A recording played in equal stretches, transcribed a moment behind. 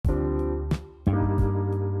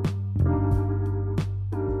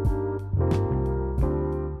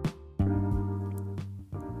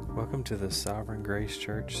Welcome to the Sovereign Grace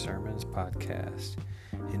Church Sermons Podcast.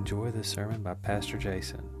 Enjoy the sermon by Pastor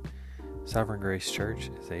Jason. Sovereign Grace Church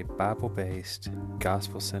is a Bible-based,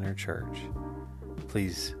 gospel-centered church.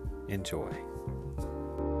 Please enjoy.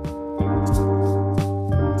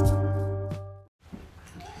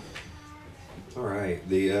 All right,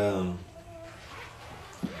 the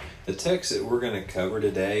text that we're going to cover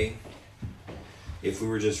today, if we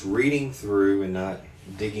were just reading through and not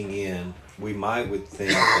digging in, we would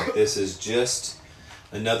think that this is just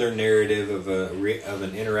another narrative of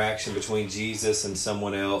an interaction between Jesus and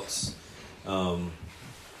someone else, and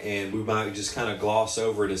we might just kind of gloss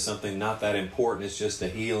over it as something not that important. It's just a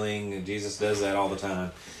healing, and Jesus does that all the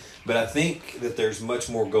time. But I think that there's much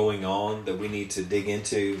more going on that we need to dig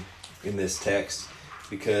into in this text,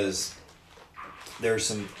 because there's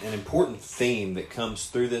an important theme that comes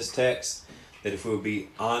through this text that if we would be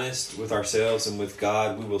honest with ourselves and with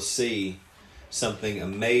God, we will see something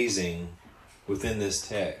amazing within this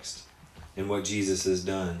text and what Jesus has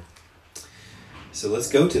done. So let's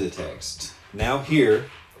go to the text. Now hear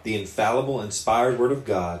the infallible, inspired Word of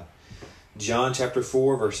God, John chapter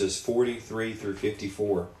 4, verses 43 through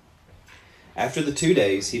 54. After the 2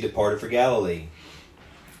 days, he departed for Galilee.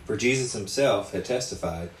 For Jesus himself had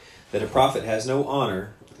testified that a prophet has no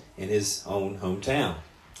honor in his own hometown.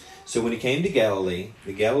 So when he came to Galilee,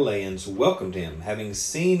 the Galileans welcomed him, having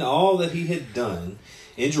seen all that he had done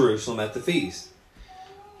in Jerusalem at the feast.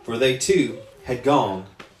 For they too had gone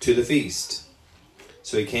to the feast.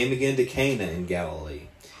 So he came again to Cana in Galilee,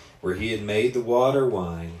 where he had made the water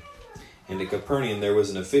wine. And at Capernaum there was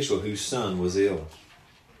an official whose son was ill.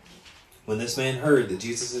 When this man heard that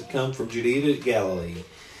Jesus had come from Judea to Galilee,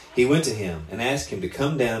 he went to him and asked him to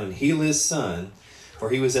come down and heal his son, for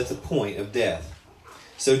he was at the point of death.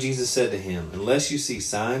 So Jesus said to him, "Unless you see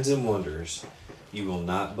signs and wonders, you will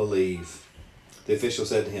not believe." The official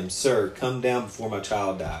said to him, "Sir, come down before my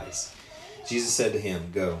child dies." Jesus said to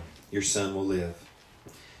him, "Go, your son will live."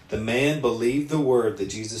 The man believed the word that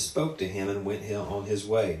Jesus spoke to him and went on his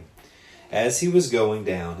way. As he was going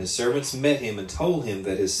down, his servants met him and told him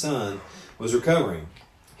that his son was recovering.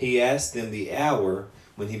 He asked them the hour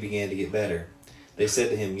when he began to get better. They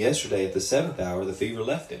said to him, "Yesterday at the 7th hour the fever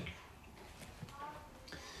left him."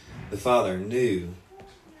 The father knew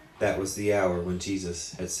that was the hour when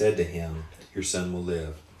Jesus had said to him, "Your son will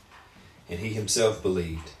live." And he himself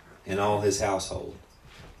believed, and all his household.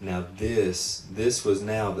 Now this was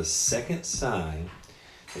now the second sign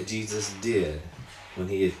that Jesus did when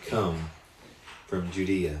he had come from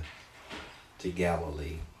Judea to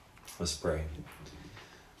Galilee. Let's pray.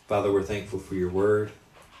 Father, we're thankful for your word,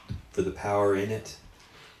 for the power in it,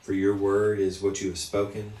 for your word is what you have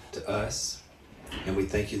spoken to us. And we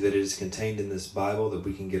thank you that it is contained in this Bible that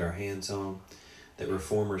we can get our hands on, that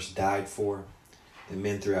reformers died for, that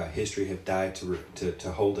men throughout history have died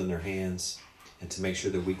to hold in their hands and to make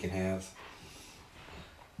sure that we can have.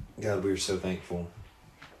 God, we are so thankful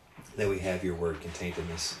that we have your word contained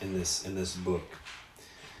in this book.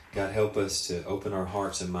 God, help us to open our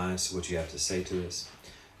hearts and minds to what you have to say to us.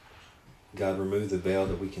 God, remove the veil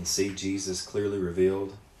that we can see Jesus clearly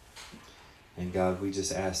revealed. And God, we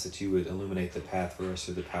just ask that you would illuminate the path for us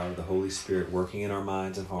through the power of the Holy Spirit working in our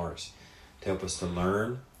minds and hearts to help us to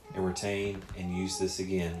learn and retain and use this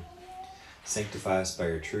again. Sanctify us by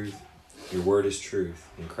your truth. Your word is truth.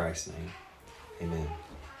 In Christ's name, amen.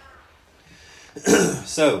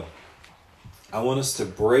 So, I want us to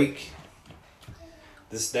break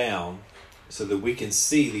this down so that we can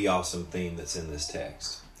see the awesome theme that's in this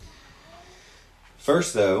text.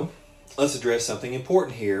 First, though, let's address something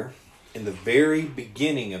important here in the very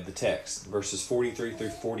beginning of the text, verses 43 through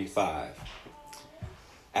 45.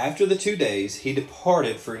 After the 2 days, he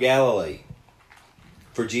departed for Galilee.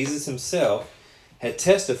 For Jesus himself had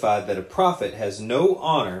testified that a prophet has no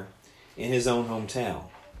honor in his own hometown.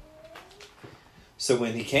 So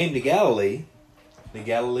when he came to Galilee, the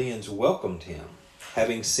Galileans welcomed him,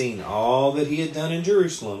 having seen all that he had done in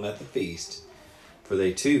Jerusalem at the feast, for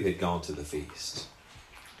they too had gone to the feast.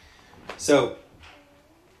 So,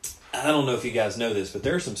 I don't know if you guys know this, but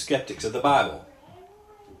there are some skeptics of the Bible.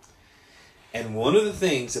 And one of the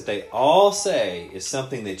things that they all say is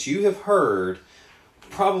something that you have heard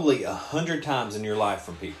probably 100 times in your life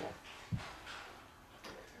from people.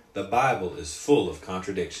 The Bible is full of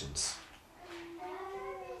contradictions.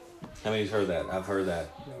 How many's heard that? I've heard that.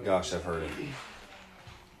 Gosh, I've heard it.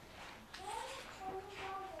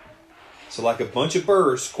 So like a bunch of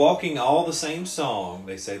birds squawking all the same song,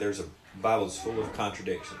 they say the Bible's full of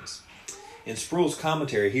contradictions. In Sproul's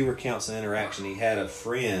commentary, he recounts an interaction he had with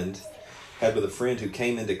a friend who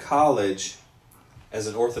came into college as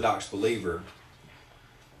an Orthodox believer.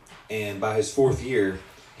 And by his 4th year,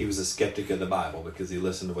 he was a skeptic of the Bible because he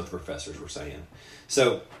listened to what the professors were saying.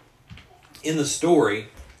 So, in the story,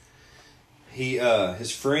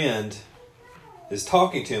 his friend is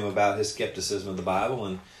talking to him about his skepticism of the Bible,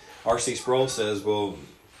 and R.C. Sproul says, well,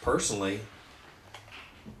 personally,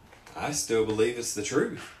 I still believe it's the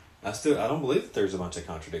truth. I don't believe that there's a bunch of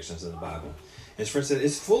contradictions in the Bible. And his friend said,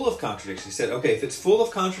 it's full of contradictions. He said, okay, if it's full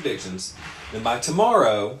of contradictions, then by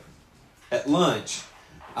tomorrow at lunch,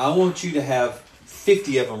 I want you to have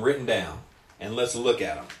 50 of them written down, and let's look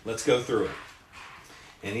at them. Let's go through it.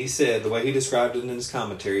 And he said, the way he described it in his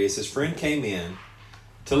commentary is his friend came in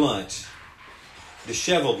to lunch,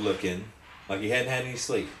 disheveled looking, like he hadn't had any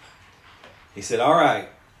sleep. He said, all right,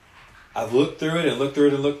 I've looked through it and looked through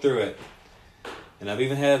it and looked through it. And I've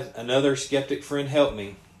even had another skeptic friend help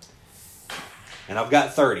me. And I've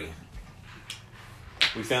got 30.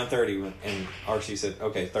 We found 30. And R.C. said,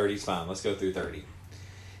 okay, 30's fine. Let's go through 30. And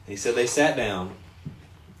he said they sat down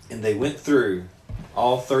and they went through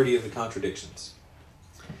all 30 of the contradictions.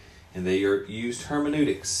 And they used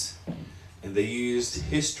hermeneutics. And they used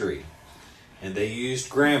history. And they used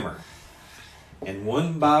grammar. And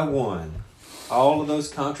one by one, all of those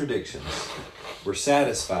contradictions were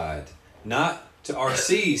satisfied, not to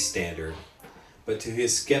R.C.'s standard, but to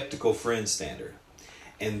his skeptical friend's standard.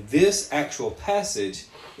 And this actual passage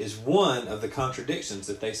is one of the contradictions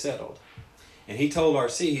that they settled. And he told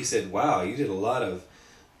R.C., he said, wow, you did a lot of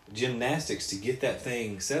gymnastics to get that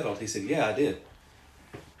thing settled. He said, yeah, I did.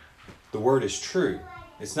 The word is true.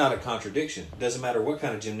 It's not a contradiction. It doesn't matter what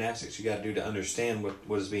kind of gymnastics you got to do to understand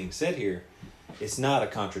what is being said here. It's not a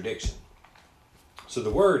contradiction. So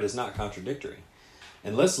the word is not contradictory.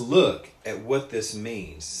 And let's look at what this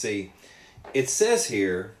means. See, it says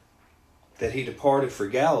here that he departed for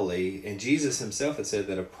Galilee, and Jesus himself had said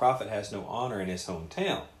that a prophet has no honor in his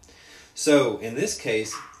hometown. So in this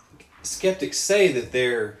case, skeptics say that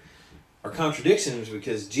there are contradictions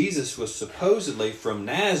because Jesus was supposedly from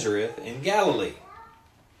Nazareth in Galilee.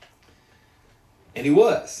 And he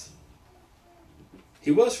was.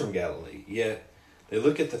 He was from Galilee, yet they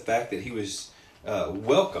look at the fact that he was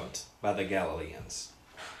welcomed by the Galileans.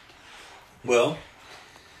 Well,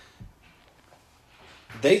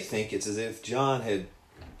 they think it's as if John had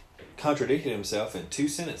contradicted himself in 2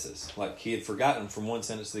 sentences, like he had forgotten from one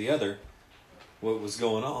sentence to the other what was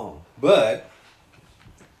going on. But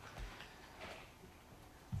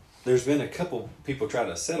there's been a couple people try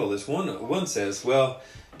to settle this. One says, well,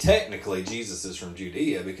 technically Jesus is from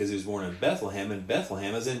Judea because he was born in Bethlehem, and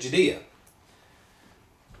Bethlehem is in Judea.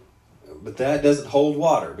 But that doesn't hold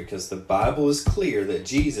water because the Bible is clear that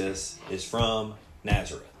Jesus is from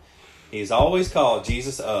Nazareth. He's always called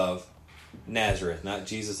Jesus of Nazareth, not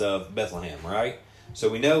Jesus of Bethlehem, right? So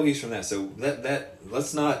we know he's from that. So that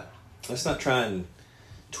let's not try and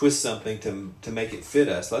twist something to make it fit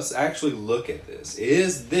us. Let's actually look at this.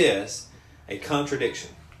 Is this a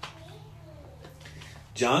contradiction?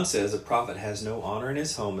 John says a prophet has no honor in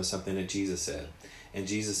his home is something that Jesus said. And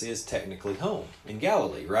Jesus is technically home in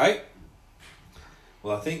Galilee, right?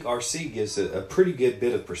 Well, I think R.C. gives a pretty good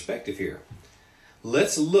bit of perspective here.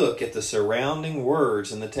 Let's look at the surrounding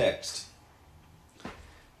words in the text.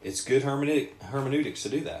 It's good hermeneutics to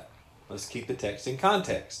do that. Let's keep the text in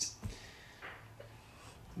context.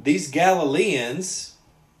 These Galileans,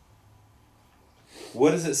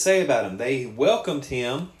 what does it say about him? They welcomed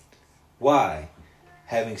him. Why?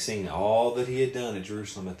 Having seen all that he had done at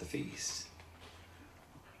Jerusalem at the feast.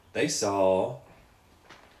 They saw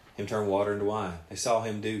him turn water into wine. They saw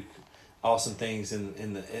him do awesome things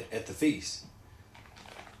at the feast.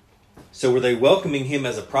 So were they welcoming him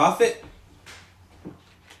as a prophet?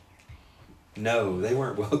 No, they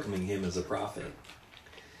weren't welcoming him as a prophet.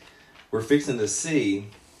 We're fixing to see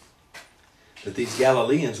that these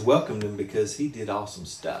Galileans welcomed him because he did awesome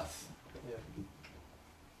stuff. Yeah.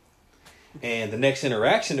 And the next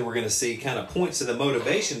interaction that we're going to see kind of points to the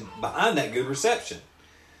motivation behind that good reception.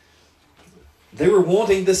 They were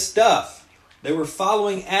wanting the stuff. They were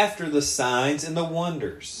following after the signs and the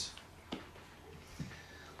wonders.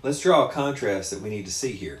 Let's draw a contrast that we need to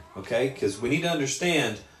see here, okay? Because we need to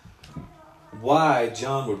understand why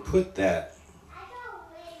John would put that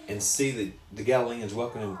and see that the Galileans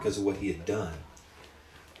welcomed him because of what he had done.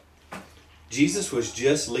 Jesus was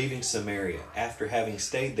just leaving Samaria after having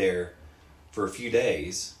stayed there for a few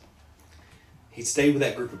days. He stayed with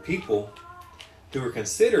that group of people who were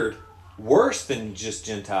considered worse than just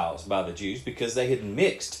Gentiles by the Jews because they had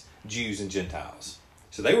mixed Jews and Gentiles.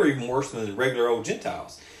 So they were even worse than the regular old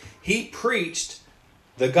Gentiles. He preached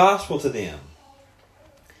the gospel to them.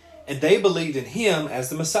 And they believed in him as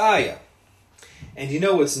the Messiah. And you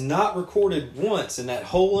know what's not recorded once in that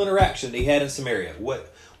whole interaction that he had in Samaria?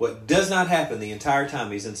 What does not happen the entire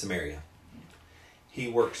time he's in Samaria? He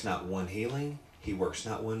works not one healing. He works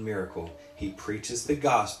not one miracle. He preaches the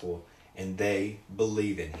gospel, and they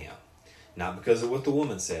believe in him. Not because of what the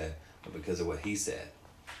woman said, but because of what he said.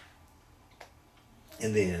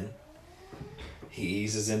 And then he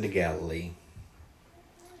eases into Galilee.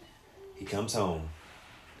 He comes home,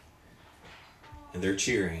 and they're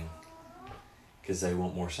cheering because they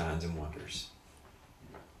want more signs and wonders.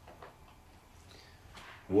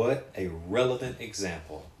 What a relevant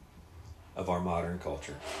example of our modern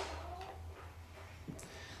culture.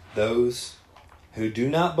 Those who do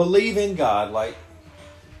not believe in God, like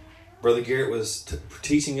Brother Garrett was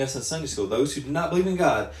teaching us in Sunday school, those who do not believe in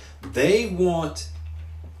God, they want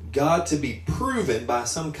God to be proven by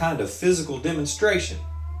some kind of physical demonstration.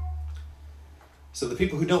 So the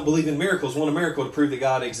people who don't believe in miracles want a miracle to prove that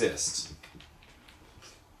God exists.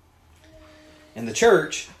 And the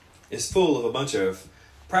church is full of a bunch of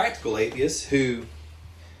practical atheists who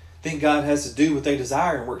think God has to do what they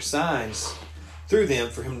desire and work signs through them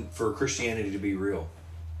for Christianity to be real.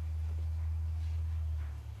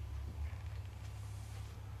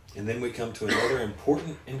 And then we come to another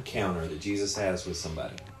important encounter that Jesus has with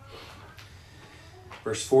somebody.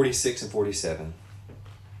 Verse 46 and 47.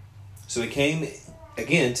 So he came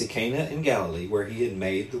again to Cana in Galilee, where he had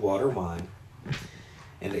made the water wine.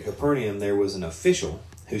 And at Capernaum there was an official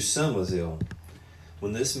whose son was ill.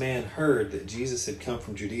 When this man heard that Jesus had come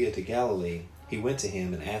from Judea to Galilee, he went to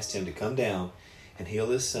him and asked him to come down and heal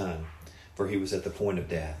his son, for he was at the point of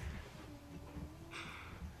death.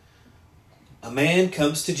 A man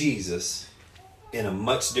comes to Jesus in a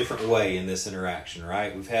much different way in this interaction,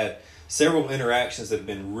 right? We've had several interactions that have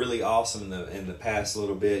been really awesome in the past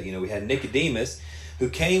little bit. You know, we had Nicodemus, who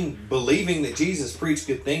came believing that Jesus preached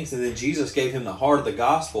good things, and then Jesus gave him the heart of the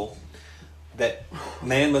gospel, that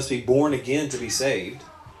man must be born again to be saved.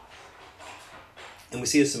 And we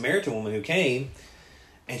see a Samaritan woman who came,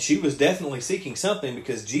 and she was definitely seeking something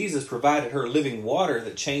because Jesus provided her living water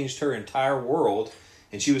that changed her entire world.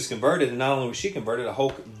 And she was converted, and not only was she converted, a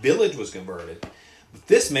whole village was converted. But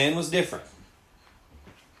this man was different.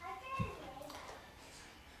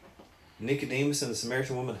 Nicodemus and the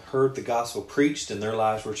Samaritan woman heard the gospel preached, and their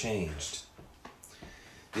lives were changed.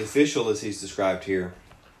 The official, as he's described here,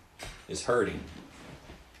 is hurting.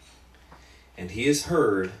 And he has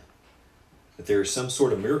heard that there is some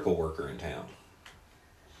sort of miracle worker in town.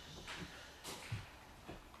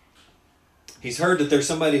 He's heard that there's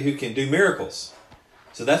somebody who can do miracles.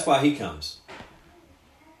 So that's why he comes.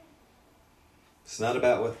 It's not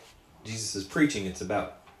about what Jesus is preaching. It's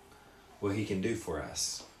about what he can do for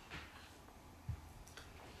us.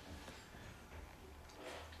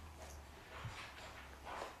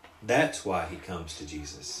 That's why he comes to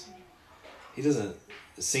Jesus. He doesn't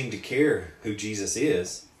seem to care who Jesus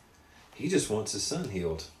is. He just wants his son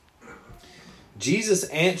healed. Jesus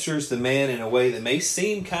answers the man in a way that may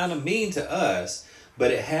seem kind of mean to us,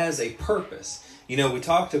 but it has a purpose. You know, we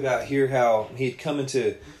talked about here how he had come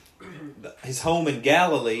into his home in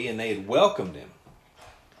Galilee and they had welcomed him.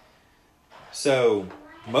 So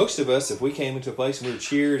most of us, if we came into a place and we were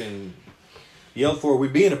cheered and yelled for,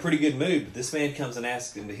 we'd be in a pretty good mood. But this man comes and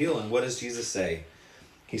asks him to heal him. What does Jesus say?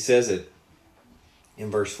 He says it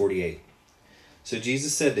in verse 48. So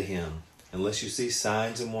Jesus said to him, unless you see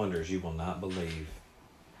signs and wonders, you will not believe.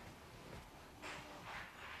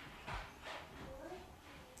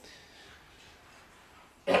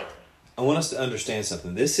 I want us to understand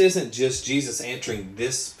something. This isn't just Jesus answering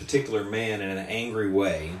this particular man in an angry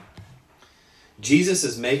way. Jesus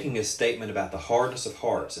is making a statement about the hardness of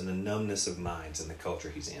hearts and the numbness of minds in the culture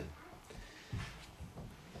he's in.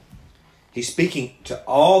 He's speaking to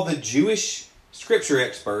all the Jewish scripture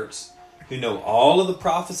experts who know all of the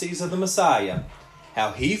prophecies of the Messiah,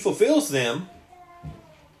 how he fulfills them,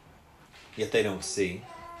 yet they don't see.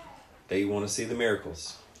 They want to see the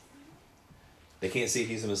miracles. They can't see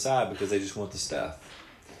he's the Messiah because they just want the stuff.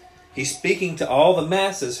 He's speaking to all the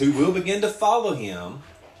masses who will begin to follow him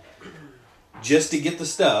just to get the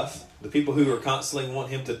stuff. The people who are constantly want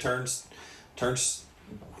him to turn.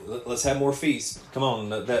 Let's have more feasts. Come on,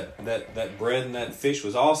 that bread and that fish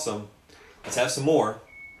was awesome. Let's have some more.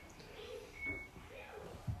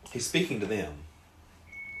 He's speaking to them.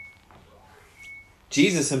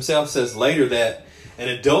 Jesus himself says later that an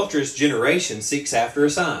adulterous generation seeks after a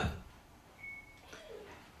sign.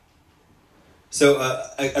 So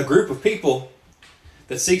a group of people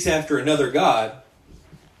that seeks after another God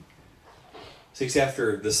seeks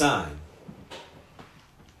after the sign.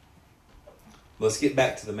 Let's get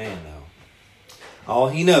back to the man, though. All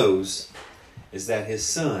he knows is that his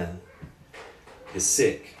son is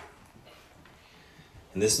sick.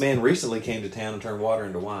 And this man recently came to town and turned water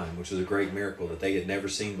into wine, which was a great miracle that they had never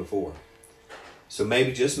seen before. So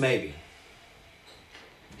maybe, just maybe,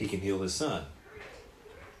 he can heal his son.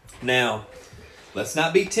 Now, let's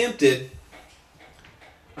not be tempted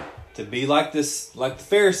to be like the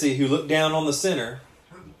Pharisee who looked down on the sinner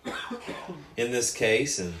in this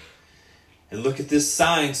case and look at this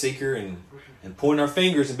sign seeker and point our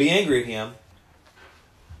fingers and be angry at him.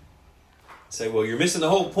 Say, well, you're missing the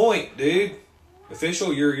whole point, dude.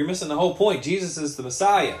 Official, you're missing the whole point. Jesus is the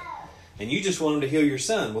Messiah, and you just want him to heal your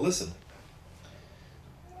son. Well, listen.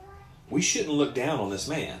 We shouldn't look down on this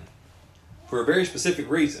man for a very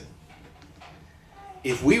specific reason.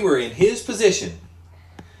 If we were in his position,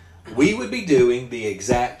 we would be doing the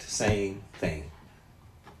exact same thing.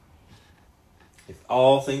 If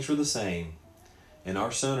all things were the same, and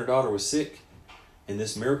our son or daughter was sick, and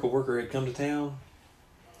this miracle worker had come to town,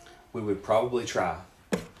 we would probably try.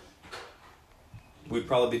 We'd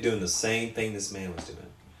probably be doing the same thing this man was doing.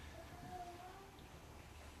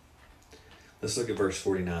 Let's look at verse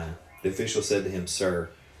 49. The official said to him, "Sir,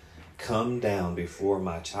 come down before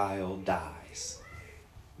my child dies."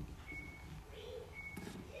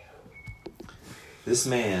 This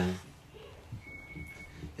man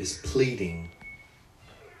is pleading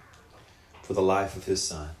for the life of his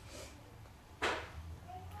son.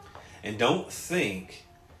 And don't think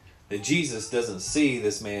that Jesus doesn't see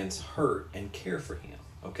this man's hurt and care for him,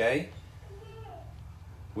 okay?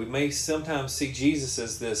 We may sometimes see Jesus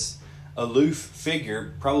as this aloof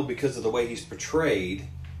figure, probably because of the way he's portrayed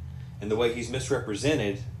and the way he's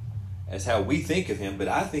misrepresented as how we think of him, but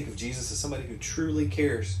I think of Jesus as somebody who truly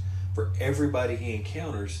cares for everybody he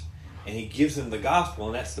encounters, and he gives them the gospel,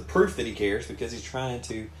 and that's the proof that he cares, because he's trying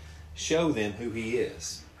to show them who he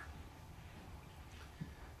is.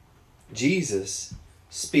 Jesus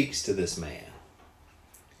speaks to this man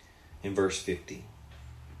in verse 50.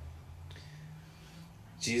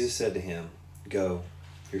 Jesus said to him, "Go,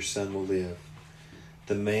 your son will live."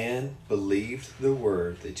 The man believed the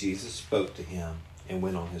word that Jesus spoke to him and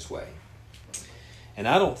went on his way. And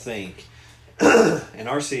I don't think, and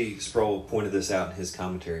R.C. Sproul pointed this out in his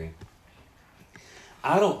commentary,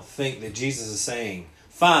 I don't think that Jesus is saying,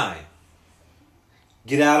 "Fine,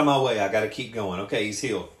 get out of my way, I got to keep going. Okay, he's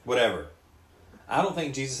healed, whatever." I don't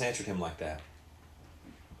think Jesus answered him like that.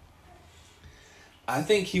 I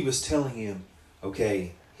think he was telling him,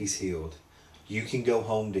 "Okay, he's healed. You can go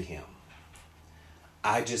home to him.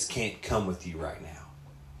 I just can't come with you right now."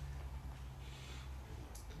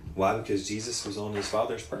 Why? Because Jesus was on his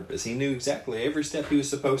Father's purpose. He knew exactly every step he was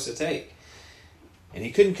supposed to take. And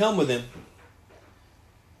he couldn't come with him.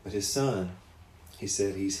 But his son, he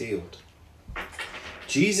said, he's healed.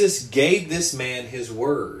 Jesus gave this man his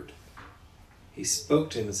word. He spoke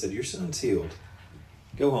to him and said, "Your son's healed.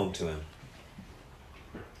 Go home to him."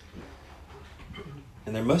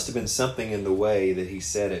 And there must have been something in the way that he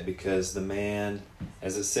said it, because the man,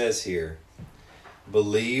 as it says here,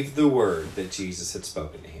 believed the word that Jesus had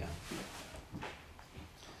spoken to him.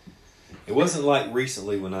 It wasn't like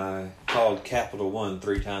recently when I called Capital One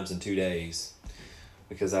 3 times in 2 days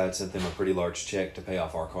because I had sent them a pretty large check to pay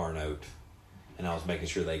off our car note, and I was making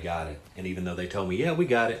sure they got it. And even though they told me, "Yeah, we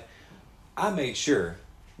got it," I made sure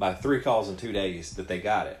by 3 calls in 2 days that they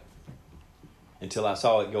got it. Until I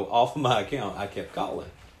saw it go off of my account, I kept calling.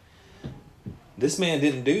 This man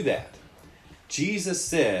didn't do that. Jesus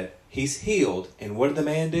said he's healed, and what did the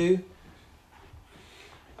man do?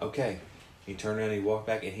 Okay. He turned around and he walked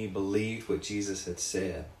back, and he believed what Jesus had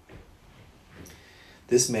said.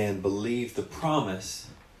 This man believed the promise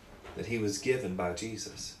that he was given by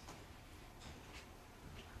Jesus.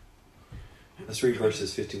 Let's read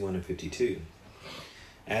verses 51 and 52.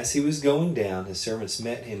 As he was going down, his servants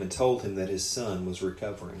met him and told him that his son was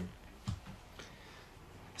recovering.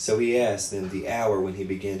 So he asked them the hour when he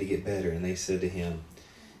began to get better, and they said to him,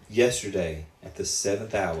 "Yesterday, at the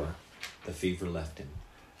 7th hour, the fever left him."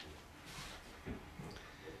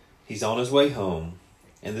 He's on his way home,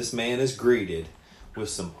 and this man is greeted with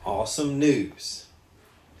some awesome news.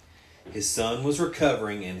 His son was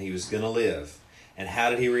recovering, and he was going to live. And how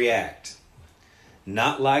did he react?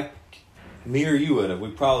 Not like me or you would have. We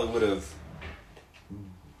probably would have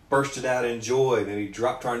bursted out in joy, maybe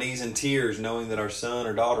dropped our knees in tears, knowing that our son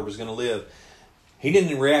or daughter was going to live. He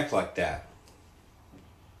didn't react like that.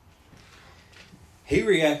 He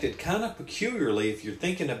reacted kind of peculiarly if you're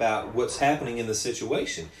thinking about what's happening in the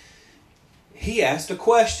situation. He asked a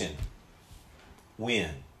question.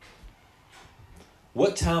 When?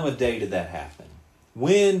 What time of day did that happen?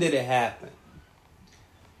 When did it happen?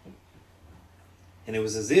 And it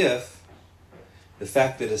was as if the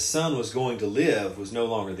fact that his son was going to live was no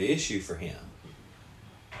longer the issue for him.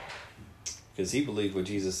 Because he believed what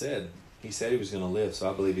Jesus said. He said he was going to live, so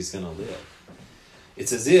I believe he's going to live.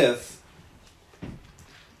 It's as if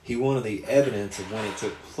he wanted the evidence of when it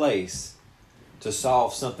took place to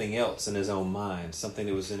solve something else in his own mind, something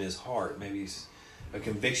that was in his heart, maybe a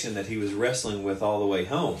conviction that he was wrestling with all the way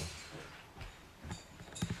home.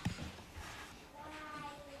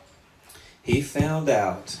 He found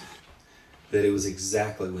out that it was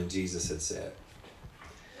exactly when Jesus had said.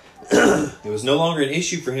 It was no longer an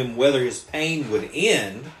issue for him whether his pain would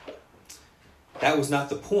end. That was not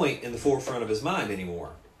the point in the forefront of his mind anymore.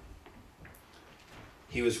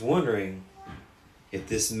 He was wondering if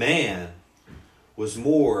this man was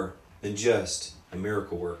more than just a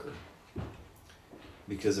miracle worker.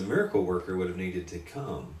 Because a miracle worker would have needed to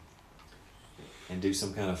come and do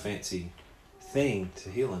some kind of fancy thing to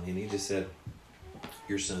heal him. And he just said,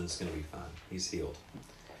 your son's going to be fine. He's healed.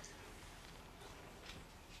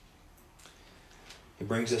 It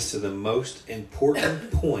brings us to the most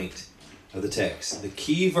important point of the text. The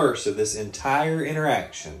key verse of this entire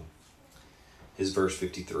interaction is verse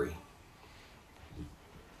 53.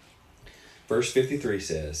 Verse 53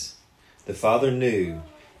 says, the father knew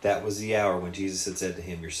that was the hour when Jesus had said to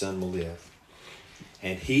him, your son will live.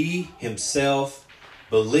 And he himself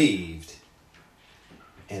believed,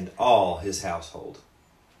 and all his household.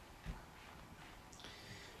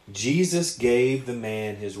 Jesus gave the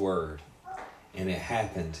man his word, and it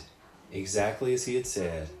happened exactly as he had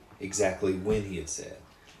said, exactly when he had said.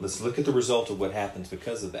 Let's look at the result of what happens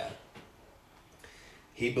because of that.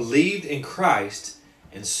 He believed in Christ,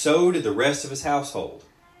 and so did the rest of his household.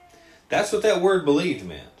 That's what that word believed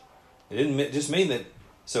meant. It didn't just mean that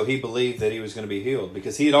so he believed that he was going to be healed,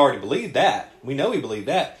 because he had already believed that. We know he believed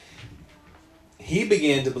that. He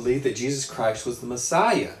began to believe that Jesus Christ was the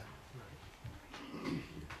Messiah.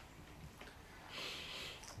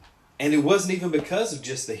 And it wasn't even because of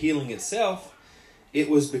just the healing itself. It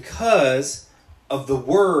was because of the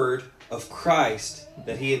word of Christ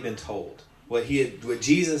that he had been told. What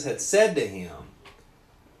Jesus had said to him.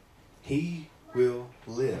 He will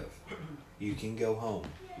live. You can go home.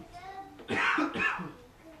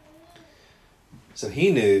 So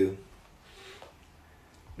he knew,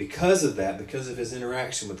 because of that, because of his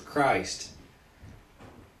interaction with Christ,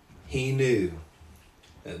 he knew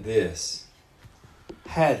that this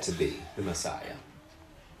had to be the Messiah.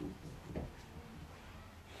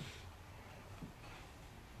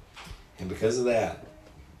 And because of that,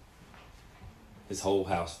 his whole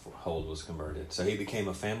household was converted. So he became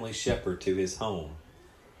a family shepherd to his home.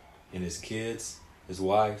 And his kids, his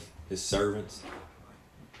wife, his servants,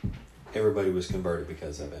 everybody was converted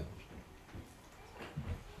because of him.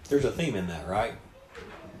 There's a theme in that, right?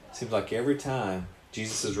 Seems like every time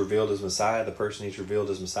Jesus is revealed as Messiah, the person he's revealed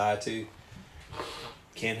as Messiah to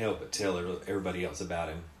can't help but tell everybody else about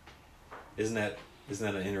him. Isn't that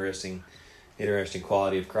an interesting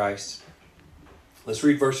quality of Christ? Let's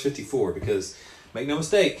read verse 54, because make no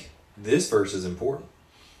mistake, this verse is important.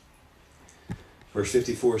 Verse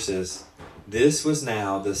 54 says, this was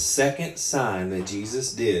now the second sign that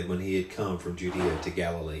Jesus did when he had come from Judea to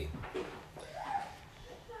Galilee.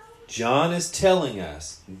 John is telling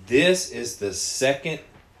us this is the second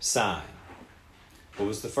sign. What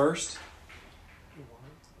was the first?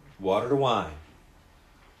 Water to wine.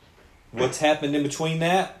 What's happened in between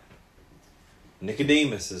that?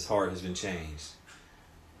 Nicodemus' heart has been changed.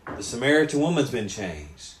 The Samaritan woman's been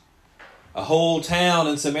changed. A whole town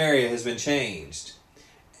in Samaria has been changed.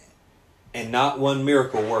 And not one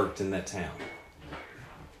miracle worked in that town.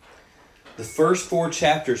 The first 4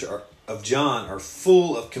 chapters of John are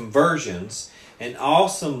full of conversions and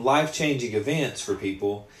awesome life-changing events for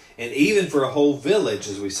people, and even for a whole village,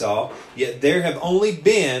 as we saw. Yet there have only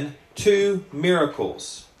been 2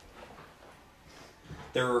 miracles.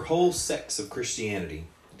 There are whole sects of Christianity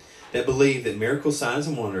that believe that miracle signs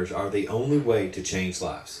and wonders are the only way to change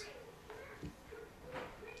lives.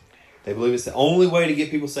 They believe it's the only way to get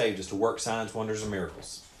people saved is to work signs, wonders, and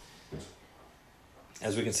miracles.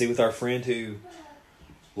 As we can see with our friend who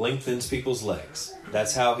lengthens people's legs.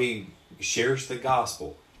 That's how he shares the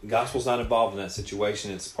gospel. The gospel's not involved in that situation.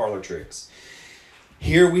 It's parlor tricks.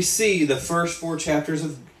 Here we see the first 4 chapters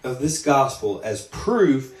of this gospel as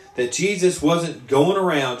proof that Jesus wasn't going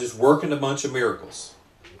around just working a bunch of miracles.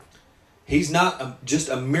 He's not just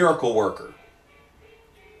a miracle worker.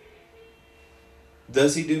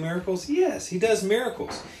 Does he do miracles? Yes, he does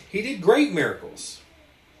miracles. He did great miracles.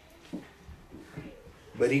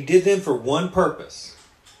 But he did them for one purpose.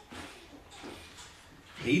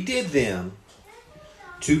 He did them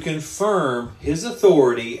to confirm his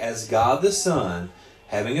authority as God the Son,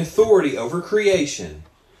 having authority over creation,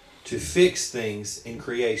 to fix things in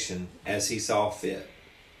creation as he saw fit,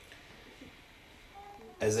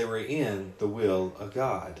 as they were in the will of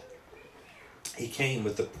God. He came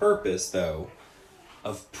with the purpose, though,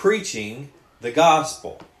 of preaching the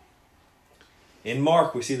gospel. In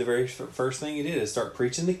Mark, we see the very first thing he did is start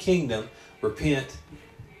preaching the kingdom, repent,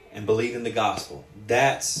 and believe in the gospel.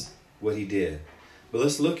 That's what he did. But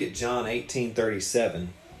let's look at John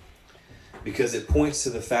 18:37, because it points to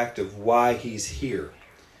the fact of why he's here.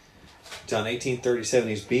 John 18:37,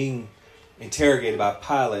 he's being interrogated by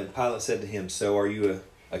Pilate. Pilate said to him, "So are you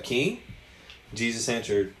a king?" Jesus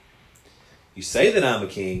answered, "You say that I'm a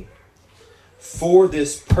king. For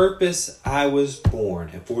this purpose I was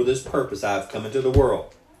born, and for this purpose I have come into the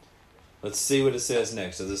world." Let's see what it says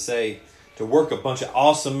next. Does it say to work a bunch of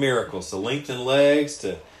awesome miracles, to lengthen legs,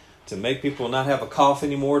 to make people not have a cough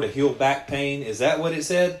anymore, to heal back pain? Is that what it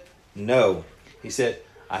said? No. He said,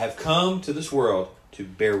 "I have come to this world to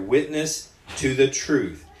bear witness to the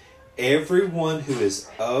truth. Everyone who is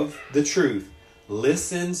of the truth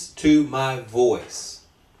listens to my voice."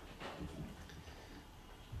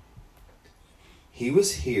 He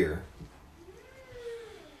was here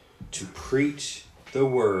to preach the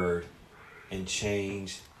word and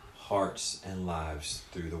change hearts and lives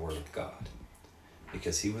through the word of God.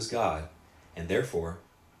 Because he was God, and therefore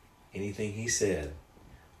anything he said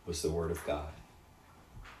was the word of God.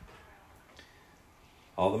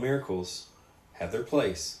 All the miracles have their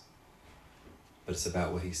place, but it's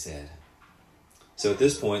about what he said. So at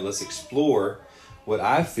this point, let's explore what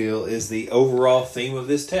I feel is the overall theme of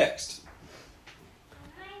this text.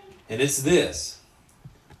 And it's this: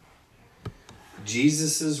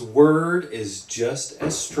 Jesus' word is just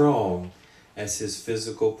as strong as his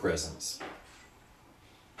physical presence.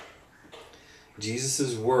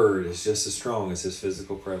 Jesus' word is just as strong as his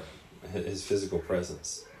physical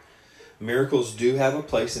presence. Miracles do have a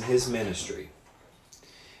place in his ministry.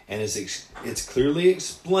 And it's clearly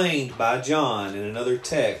explained by John in another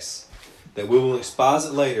text that we will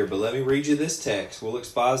exposit later. But let me read you this text. We'll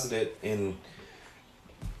exposit it in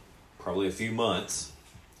probably a few months.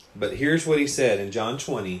 But here's what he said in John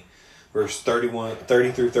 20, verse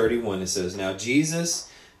 30 through 31. It says, "Now Jesus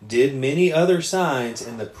did many other signs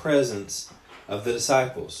in the presence of the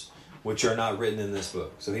disciples, which are not written in this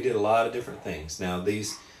book." So he did a lot of different things. Now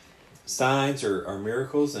these signs are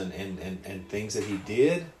miracles and things that he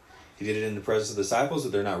did. He did it in the presence of the disciples,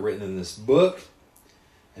 but they're not written in this book.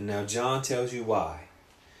 And now John tells you why.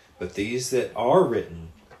 But these are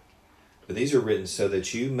written so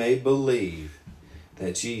that you may believe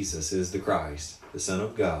that Jesus is the Christ, the Son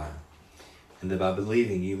of God, and that by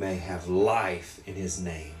believing you may have life in his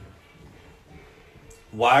name.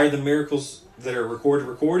 Why are the miracles that are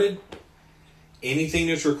recorded? Anything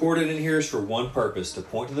that's recorded in here is for one purpose: to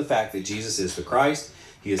point to the fact that Jesus is the Christ,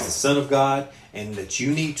 he is the Son of God, and that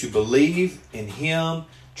you need to believe in him,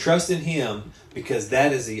 trust in him, because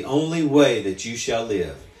that is the only way that you shall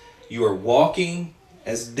live. You are walking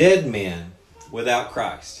as dead men without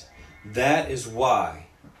Christ. That is why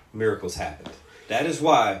miracles happened. That is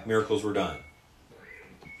why miracles were done.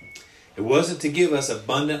 It wasn't to give us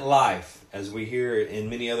abundant life, as we hear in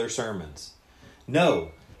many other sermons.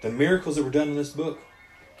 No, the miracles that were done in this book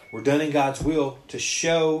were done in God's will to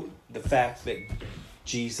show the fact that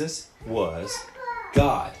Jesus was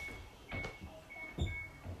God.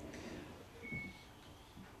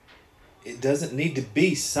 It doesn't need to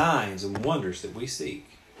be signs and wonders that we seek,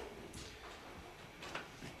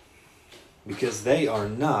 because they are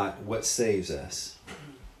not what saves us.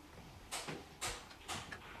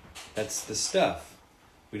 That's the stuff.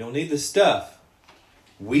 We don't need the stuff.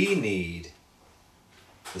 We need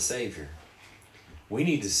the Savior. We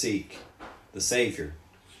need to seek the Savior,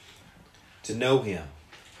 to know him.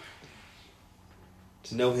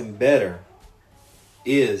 To know him better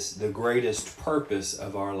is the greatest purpose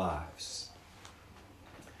of our lives.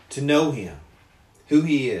 To know him, who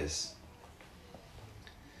he is.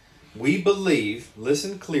 We believe,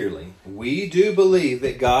 listen clearly, we do believe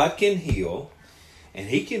that God can heal, and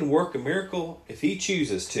he can work a miracle if he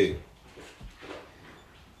chooses to.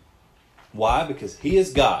 Why? Because he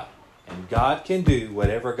is God, and God can do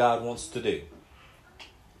whatever God wants to do.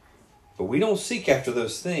 But we don't seek after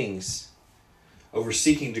those things over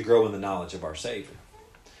seeking to grow in the knowledge of our Savior.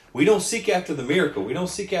 We don't seek after the miracle. We don't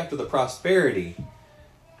seek after the prosperity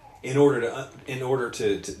in order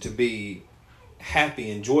to be happy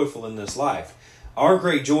and joyful in this life. Our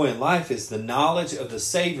great joy in life is the knowledge of the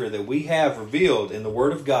Savior that we have revealed in the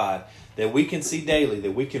Word of God, that we can see daily,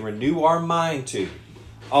 that we can renew our mind to,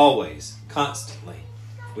 always, constantly.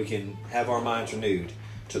 We can have our minds renewed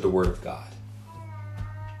to the Word of God.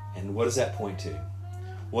 And what does that point to?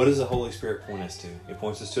 What does the Holy Spirit point us to? It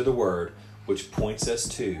points us to the Word, which points us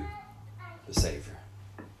to the Savior.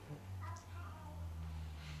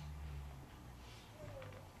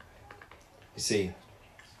 You see,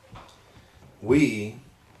 we,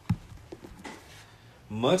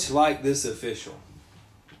 much like this official,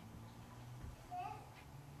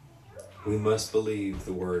 we must believe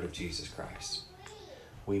the word of Jesus Christ.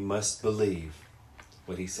 We must believe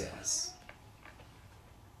what he says.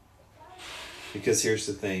 Because here's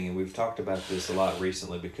the thing, and we've talked about this a lot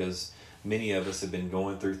recently, because many of us have been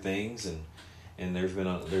going through things, and there's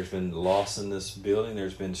been loss in this building,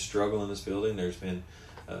 there's been struggle in this building, there's been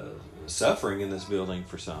suffering in this building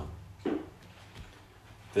for some.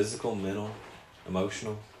 Physical, mental,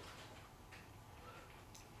 emotional.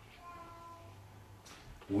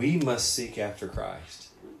 We must seek after Christ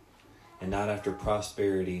and not after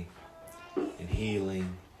prosperity and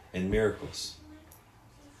healing and miracles.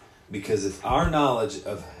 Because if our knowledge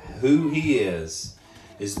of who he is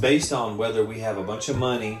based on whether we have a bunch of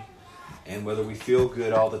money and whether we feel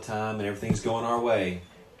good all the time and everything's going our way,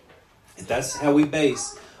 if that's how we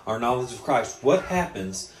base our knowledge of Christ, what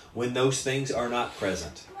happens when those things are not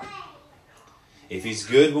present? If he's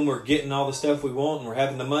good when we're getting all the stuff we want and we're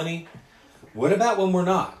having the money, what about when we're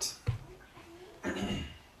not?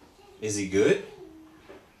 Is he good?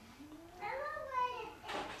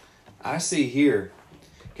 I see here,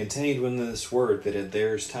 contained within this word, that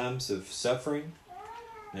there's times of suffering,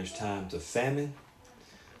 there's times of famine,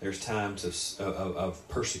 there's times of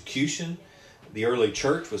persecution. The early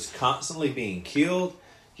church was constantly being killed,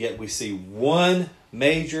 yet we see one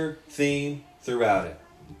major theme throughout it.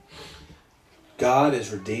 God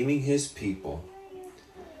is redeeming his people,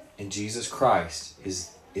 and Jesus Christ is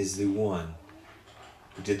the one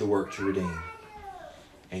who did the work to redeem.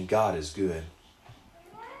 And God is good.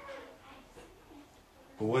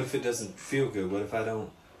 But what if it doesn't feel good? What if I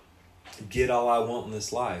don't get all I want in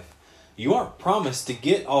this life? You aren't promised to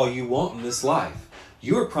get all you want in this life.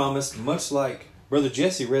 You are promised, much like Brother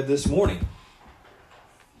Jesse read this morning,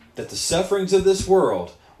 that the sufferings of this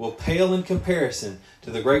world will pale in comparison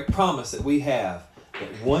to the great promise that we have, that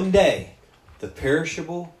one day the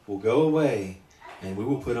perishable will go away and we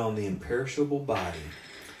will put on the imperishable body,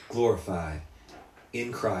 glorified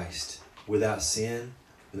in Christ, without sin,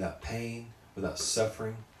 without pain, without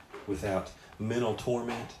suffering, without mental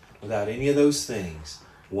torment, without any of those things.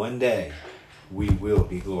 One day we will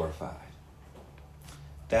be glorified.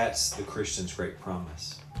 That's the Christian's great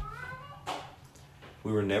promise.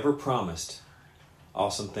 We were never promised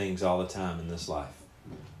awesome things all the time in this life.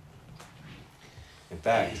 In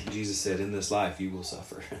fact, Jesus said, in this life you will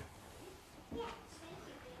suffer.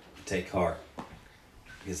 Take heart,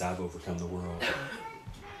 because I've overcome the world.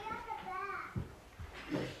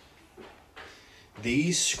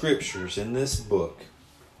 These scriptures in this book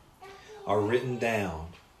are written down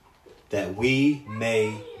that we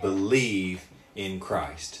may believe in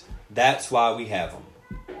Christ. That's why we have them.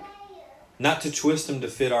 Not to twist them to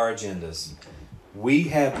fit our agendas. We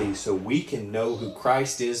have these so we can know who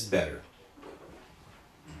Christ is better.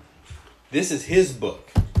 This is his book.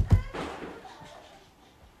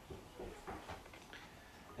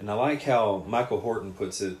 And I like how Michael Horton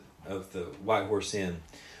puts it of the White Horse Inn.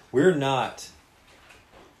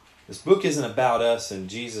 This book isn't about us and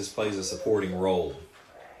Jesus plays a supporting role.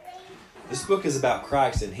 This book is about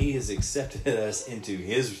Christ, and he has accepted us into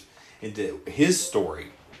his story.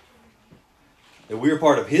 That we are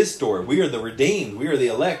part of his story. We are the redeemed. We are the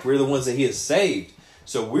elect. We're the ones that he has saved.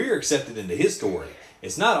 So we're accepted into his story.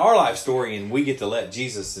 It's not our life story and we get to let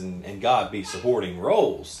Jesus and God be supporting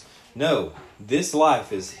roles. No, this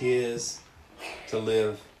life is his to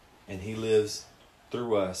live, and he lives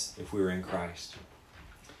through us if we are in Christ.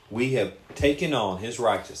 We have taken on his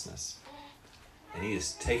righteousness, and he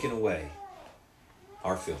has taken away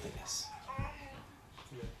our filthiness.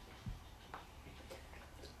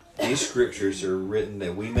 These scriptures are written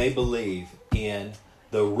that we may believe in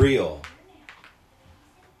the real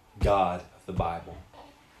God of the Bible.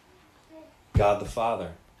 God the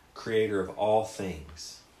Father, creator of all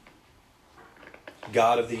things.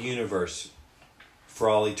 God of the universe for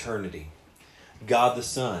all eternity. God the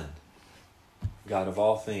Son, God of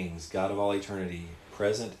all things, God of all eternity,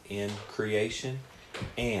 present in creation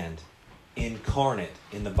and incarnate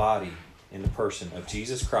in the body, in the person of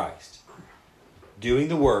Jesus Christ, doing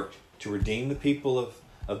the work to redeem the people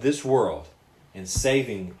of this world and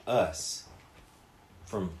saving us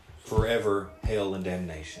from forever hell and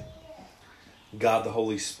damnation. God the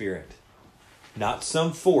Holy Spirit, not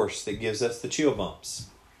some force that gives us the chill bumps.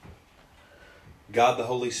 God the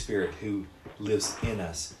Holy Spirit who lives in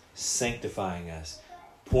us, sanctifying us,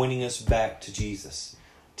 pointing us back to Jesus,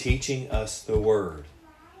 teaching us the Word,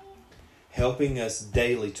 helping us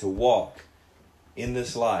daily to walk in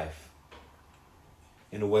this life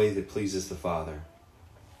in a way that pleases the Father.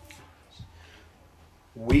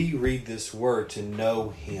 We read this Word to know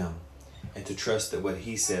Him and to trust that what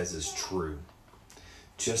He says is true,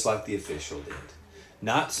 just like the official did.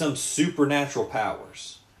 Not some supernatural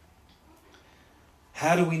powers.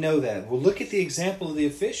 How do we know that? Well, look at the example of the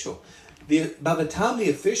official. By the time the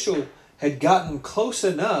official had gotten close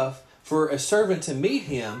enough for a servant to meet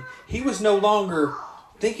him, he was no longer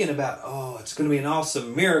thinking about, oh, it's going to be an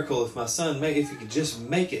awesome miracle if my son, if he could just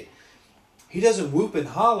make it. He doesn't whoop and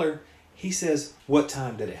holler. He says, what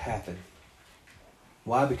time did it happen?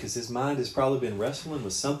 Why? Because his mind has probably been wrestling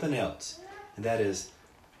with something else. And that is,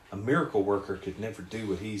 a miracle worker could never do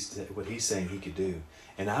what he's saying he could do.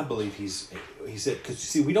 And I believe he said, because you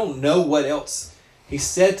see, we don't know what else he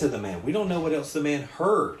said to the man. We don't know what else the man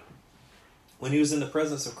heard when he was in the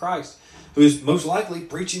presence of Christ, who is most likely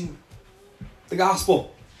preaching the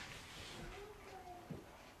gospel.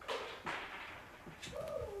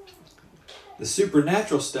 The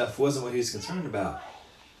supernatural stuff wasn't what he was concerned about.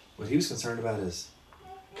 What he was concerned about is,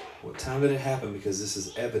 what time did it happen? Because this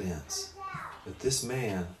is evidence that this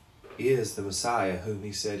man is the Messiah whom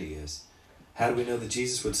he said he is. How do we know that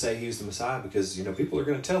Jesus would say he was the Messiah? Because, people are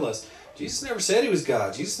going to tell us, Jesus never said he was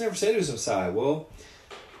God. Jesus never said he was the Messiah. Well,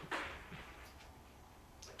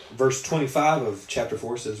 verse 25 of chapter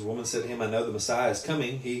 4 says, a woman said to him, I know the Messiah is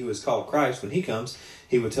coming, he who is called Christ. When he comes,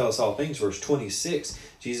 he will tell us all things. Verse 26,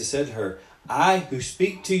 Jesus said to her, I who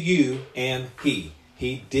speak to you am he.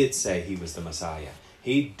 He did say he was the Messiah.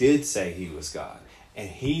 He did say he was God. And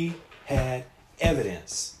he had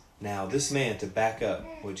evidence. Now, this man to back up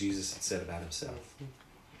what Jesus had said about himself.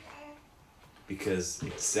 Because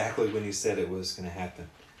exactly when he said it was going to happen,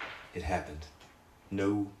 it happened.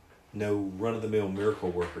 No run-of-the-mill miracle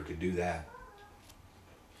worker could do that.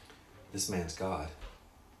 This man's God.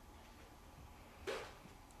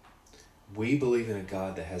 We believe in a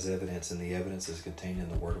God that has evidence, and the evidence is contained in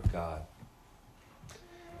the Word of God.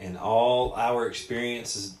 And all our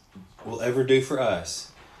experiences will ever do for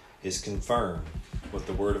us is confirm what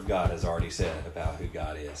the Word of God has already said about who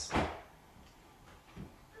God is.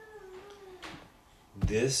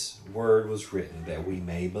 This Word was written that we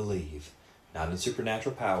may believe, not in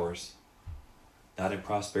supernatural powers, not in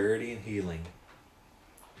prosperity and healing,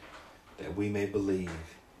 that we may believe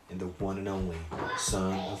in the one and only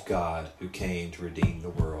Son of God who came to redeem the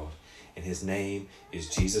world. And his name is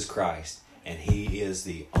Jesus Christ, and he is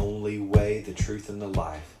the only way, the truth, and the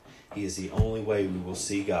life. He is the only way we will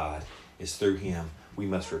see God is through him. We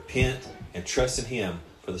must repent and trust in him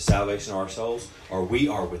for the salvation of our souls, or we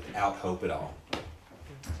are without hope at all.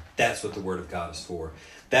 That's what the Word of God is for.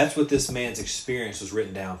 That's what this man's experience was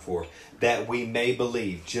written down for, that we may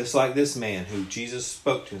believe, just like this man who Jesus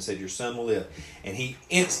spoke to and said, your son will live. And he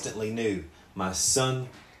instantly knew, my son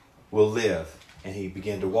will live. And he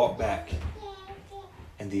began to walk back.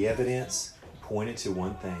 And the evidence pointed to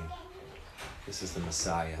one thing. This is the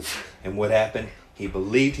Messiah. And what happened? He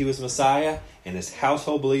believed he was Messiah, and his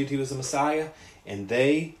household believed he was the Messiah. And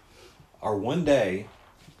they are one day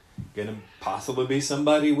going to possibly be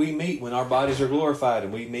somebody we meet when our bodies are glorified,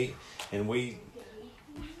 and we meet and we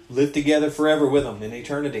live together forever with them in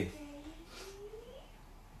eternity.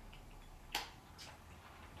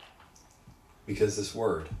 Because this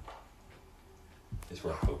Word is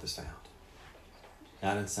where hope is found.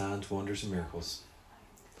 Not in signs, wonders, and miracles.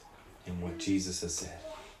 In what Jesus has said.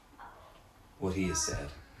 What he has said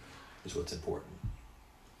is what's important.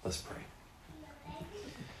 Let's pray.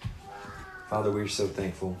 Father, we're so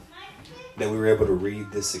thankful that we were able to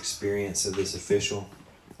read this experience of this official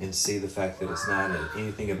and see the fact that it's not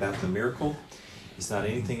anything about the miracle. It's not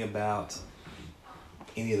anything about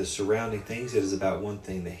any of the surrounding things. It is about one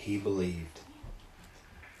thing, that he believed.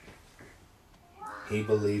 He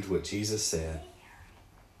believed what Jesus said.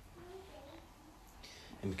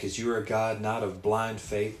 And because you are a God not of blind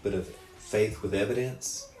faith, but of faith with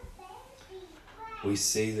evidence, we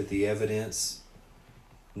see that the evidence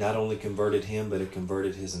not only converted him, but it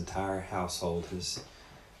converted his entire household, his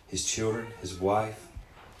children, his wife,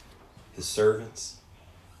 his servants.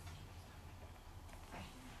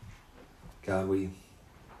 God, we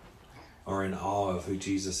are in awe of who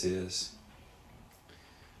Jesus is.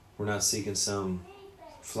 We're not seeking some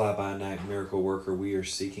fly-by-night miracle worker. We are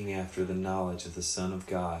seeking after the knowledge of the Son of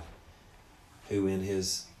God, who in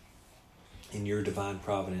your divine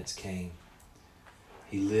providence came.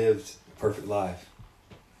 He lived a perfect life.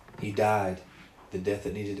 He died the death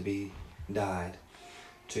that needed to be died,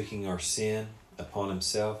 taking our sin upon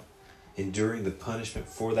himself, enduring the punishment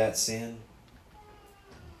for that sin,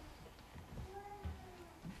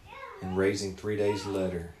 and raising 3 days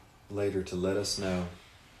later to let us know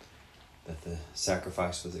that the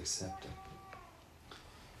sacrifice was accepted.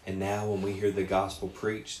 And now when we hear the gospel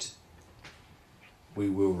preached, we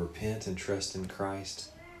will repent and trust in Christ.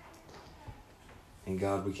 And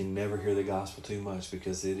God, we can never hear the gospel too much,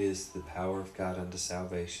 because it is the power of God unto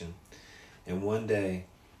salvation. And one day,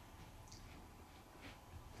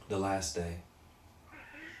 the last day,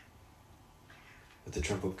 with the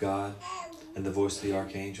trump of God and the voice of the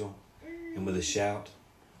archangel, and with a shout,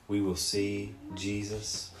 we will see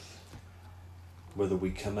Jesus. Whether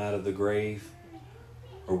we come out of the grave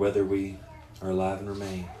or whether we are alive and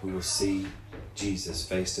remain, we will see Jesus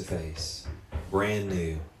face to face, brand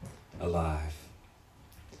new, alive,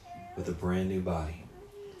 with a brand new body.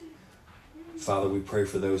 Father, we pray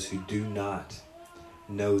for those who do not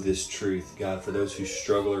know this truth. God, for those who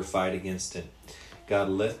struggle or fight against it. God,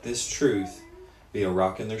 let this truth be a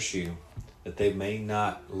rock in their shoe, that they may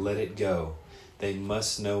not let it go. They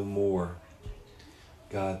must know more.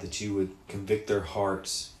 God, that you would convict their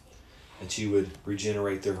hearts, that you would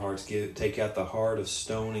regenerate their hearts, take out the heart of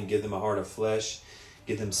stone and give them a heart of flesh.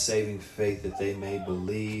 Give them saving faith, that they may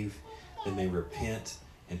believe, they may repent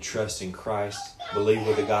and trust in Christ. Believe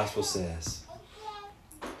what the gospel says.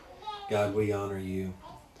 God, we honor you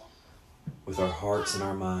with our hearts and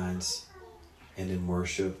our minds and in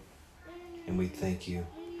worship. And we thank you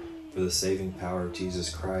for the saving power of Jesus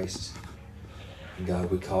Christ. And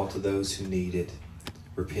God, we call to those who need it.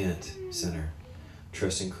 Repent, sinner.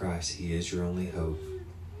 Trust in Christ. He is your only hope.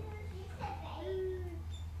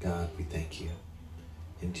 God, we thank you.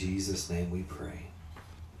 In Jesus' name we pray.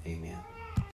 Amen.